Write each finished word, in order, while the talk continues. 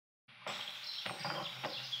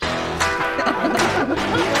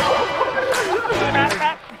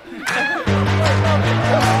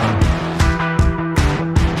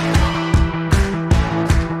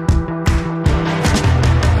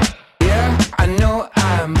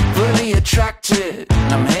Attracted,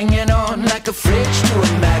 and I'm hanging on like a fridge to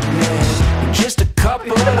a magnet. Just a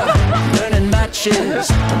couple of burning matches.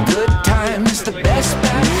 A good time is the best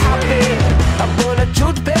bad habit. I bought a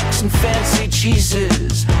toothpicks and fancy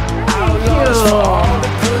cheeses. Outlaws for all the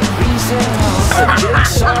good reasons. A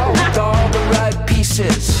jigsaw with all the right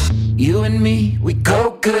pieces. You and me, we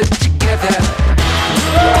go good together.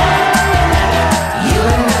 You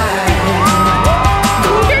and I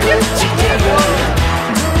go good together.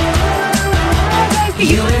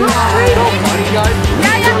 You and I,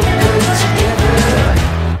 good together.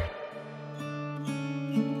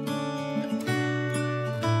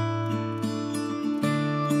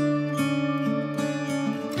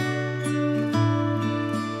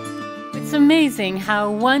 It's amazing how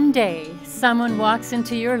one day someone walks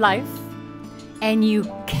into your life and you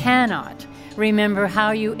cannot remember how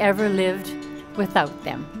you ever lived without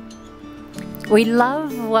them. We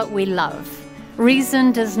love what we love.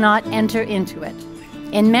 Reason does not enter into it.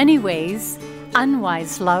 In many ways,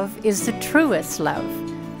 unwise love is the truest love.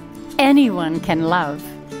 Anyone can love.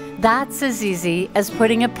 That's as easy as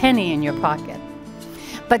putting a penny in your pocket.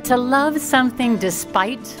 But to love something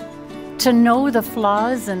despite, to know the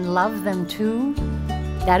flaws and love them too,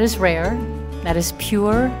 that is rare, that is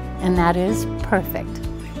pure, and that is perfect.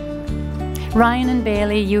 Ryan and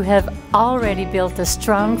Bailey, you have already built a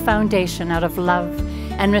strong foundation out of love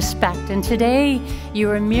and respect, and today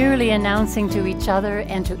you are merely announcing to each other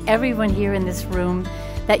and to everyone here in this room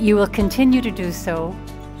that you will continue to do so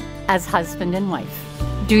as husband and wife.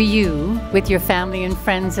 Do you, with your family and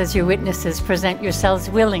friends as your witnesses, present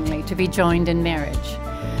yourselves willingly to be joined in marriage?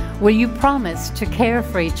 Will you promise to care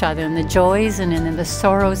for each other in the joys and in the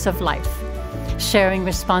sorrows of life, sharing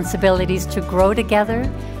responsibilities to grow together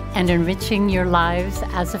and enriching your lives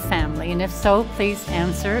as a family? And if so, please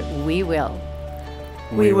answer, we will.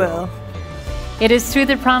 We will. It is through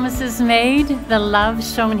the promises made, the love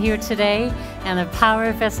shown here today, and the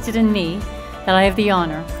power vested in me that I have the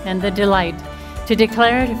honor and the delight to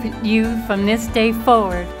declare you from this day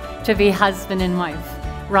forward to be husband and wife.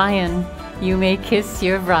 Ryan, you may kiss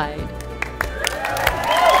your bride.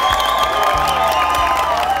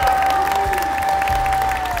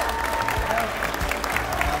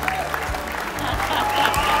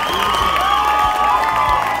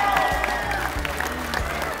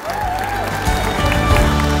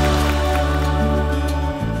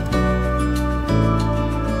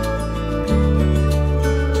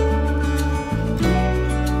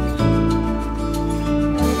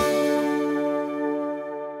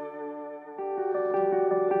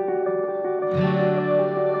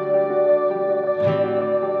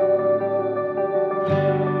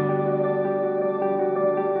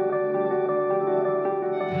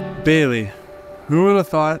 Bailey, who would have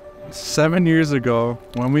thought 7 years ago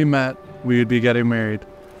when we met we would be getting married?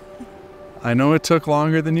 I know it took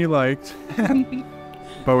longer than you liked,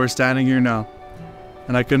 but we're standing here now,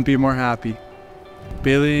 and I couldn't be more happy.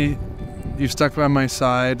 Bailey, you've stuck by my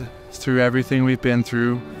side through everything we've been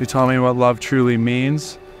through. You taught me what love truly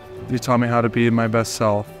means. You taught me how to be my best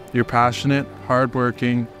self. You're passionate,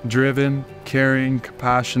 hardworking, driven, caring,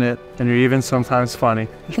 compassionate, and you're even sometimes funny.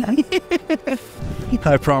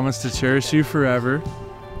 I promise to cherish you forever.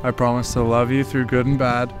 I promise to love you through good and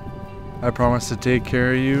bad. I promise to take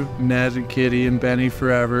care of you, Ned and Kitty and Benny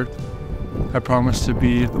forever. I promise to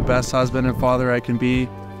be the best husband and father I can be,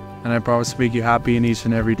 and I promise to make you happy in each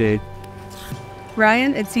and every day.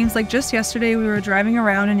 Ryan, it seems like just yesterday we were driving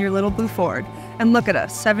around in your little blue Ford. And look at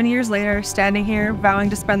us, 7 years later, standing here, vowing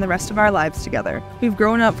to spend the rest of our lives together. We've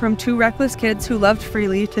grown up from two reckless kids who loved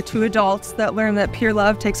freely to two adults that learn that pure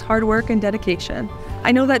love takes hard work and dedication.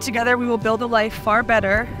 I know that together we will build a life far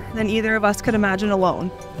better than either of us could imagine alone.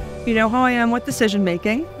 You know how I am with decision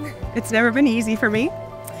making. It's never been easy for me.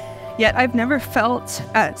 Yet I've never felt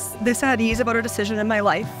this at ease about a decision in my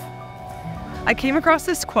life. I came across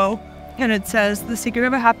this quote, and it says, "The secret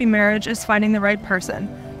of a happy marriage is finding the right person.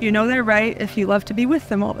 You know they're right if you love to be with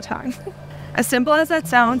them all the time." As simple as that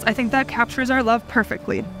sounds, I think that captures our love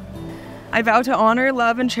perfectly. I vow to honor,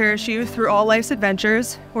 love, and cherish you through all life's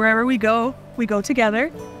adventures. Wherever we go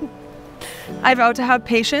together. I vow to have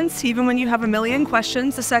patience even when you have a million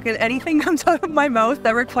questions the second anything comes out of my mouth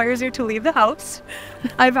that requires you to leave the house.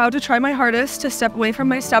 I vow to try my hardest to step away from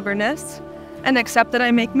my stubbornness and accept that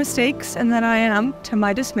I make mistakes and that I am, to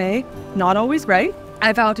my dismay, not always right.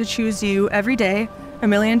 I vow to choose you every day, a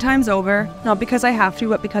million times over, not because I have to,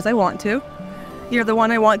 but because I want to. You're the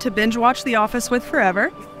one I want to binge watch The Office with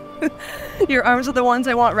forever. Your arms are the ones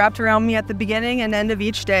I want wrapped around me at the beginning and end of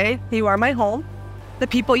each day. You are my home. The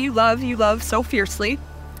people you love so fiercely.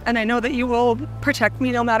 And I know that you will protect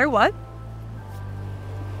me no matter what.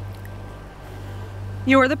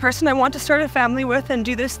 You are the person I want to start a family with and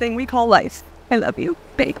do this thing we call life. I love you,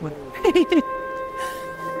 babe.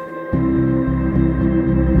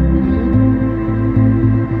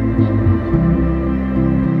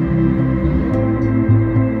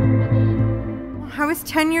 I was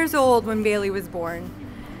 10 years old when Bailey was born,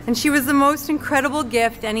 and she was the most incredible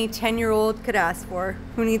gift any 10-year-old could ask for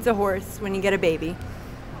who needs a horse when you get a baby.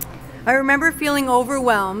 I remember feeling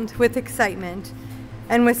overwhelmed with excitement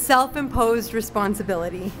and with self-imposed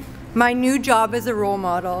responsibility. My new job as a role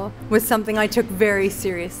model was something I took very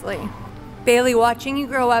seriously. Bailey, watching you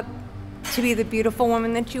grow up to be the beautiful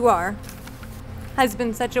woman that you are has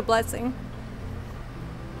been such a blessing.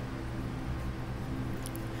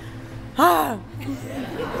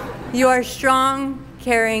 You are strong,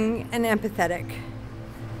 caring, and empathetic.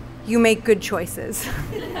 You make good choices.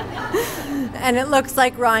 And it looks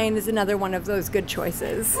like Ryan is another one of those good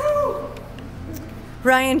choices.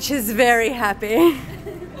 Ryan, she's very happy.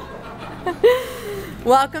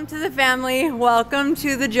 Welcome to the family. Welcome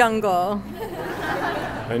to the jungle.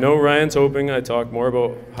 I know Ryan's hoping I talk more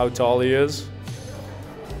about how tall he is,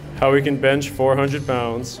 how he can bench 400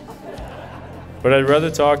 pounds, but I'd rather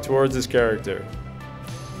talk towards his character.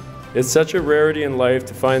 It's such a rarity in life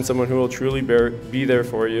to find someone who will truly be there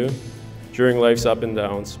for you during life's up and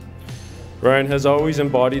downs. Ryan has always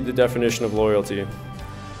embodied the definition of loyalty.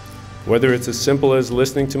 Whether it's as simple as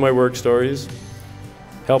listening to my work stories,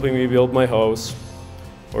 helping me build my house,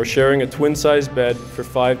 or sharing a twin-sized bed for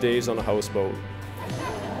 5 days on a houseboat.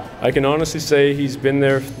 I can honestly say he's been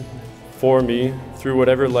there for me through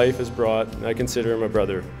whatever life has brought, and I consider him a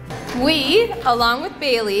brother. We, along with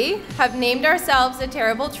Bailey, have named ourselves a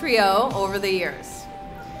terrible trio over the years.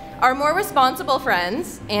 Our more responsible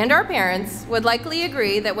friends and our parents would likely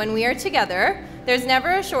agree that when we are together, there's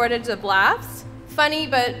never a shortage of laughs, funny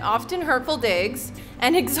but often hurtful digs,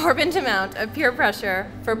 and exorbitant amount of peer pressure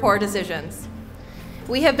for poor decisions.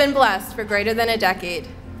 We have been blessed for greater than a decade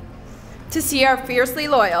to see our fiercely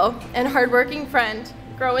loyal and hardworking friend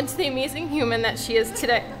grow into the amazing human that she is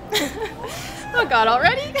today. Oh God,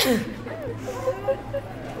 already?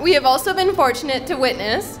 We have also been fortunate to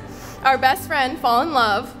witness our best friend fall in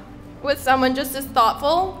love with someone just as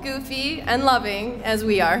thoughtful, goofy, and loving as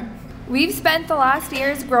we are. We've spent the last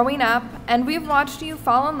years growing up, and we've watched you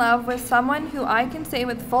fall in love with someone who I can say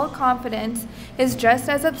with full confidence is just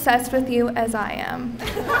as obsessed with you as I am.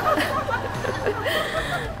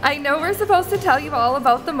 I know we're supposed to tell you all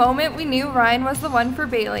about the moment we knew Ryan was the one for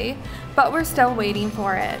Bailey, but we're still waiting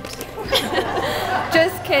for it.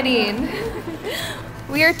 Just kidding.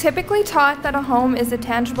 We are typically taught that a home is a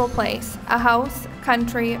tangible place, a house,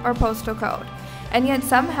 country, or postal code. And yet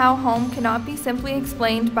somehow home cannot be simply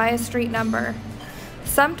explained by a street number.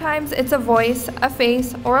 Sometimes it's a voice, a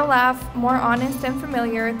face, or a laugh more honest and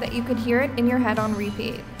familiar that you could hear it in your head on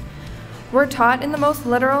repeat. We're taught in the most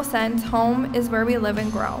literal sense, home is where we live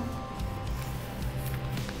and grow.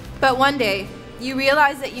 But one day, you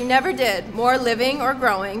realize that you never did more living or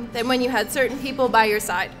growing than when you had certain people by your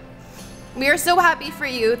side. We are so happy for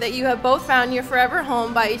you that you have both found your forever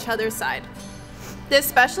home by each other's side. This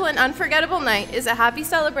special and unforgettable night is a happy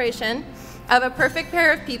celebration of a perfect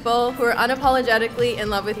pair of people who are unapologetically in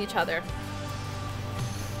love with each other.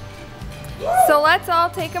 So let's all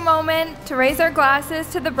take a moment to raise our glasses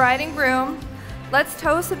to the bride and groom. Let's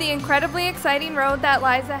toast to the incredibly exciting road that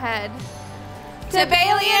lies ahead. To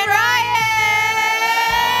Bailey and Ryan!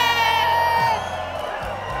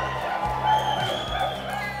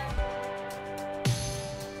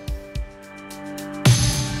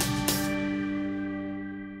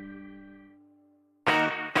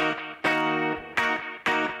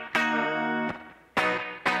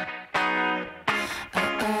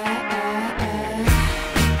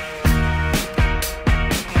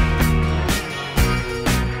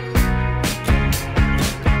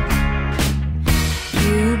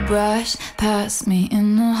 Brush past me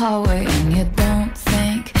in the hallway, and you don't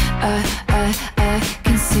think I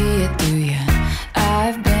can see it through you.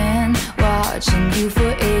 I've been watching you for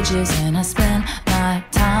ages, and I spend my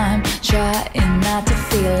time trying not to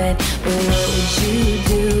feel it. But what would you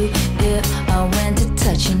do if I went to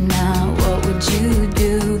touch you now? What would you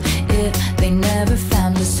do if they never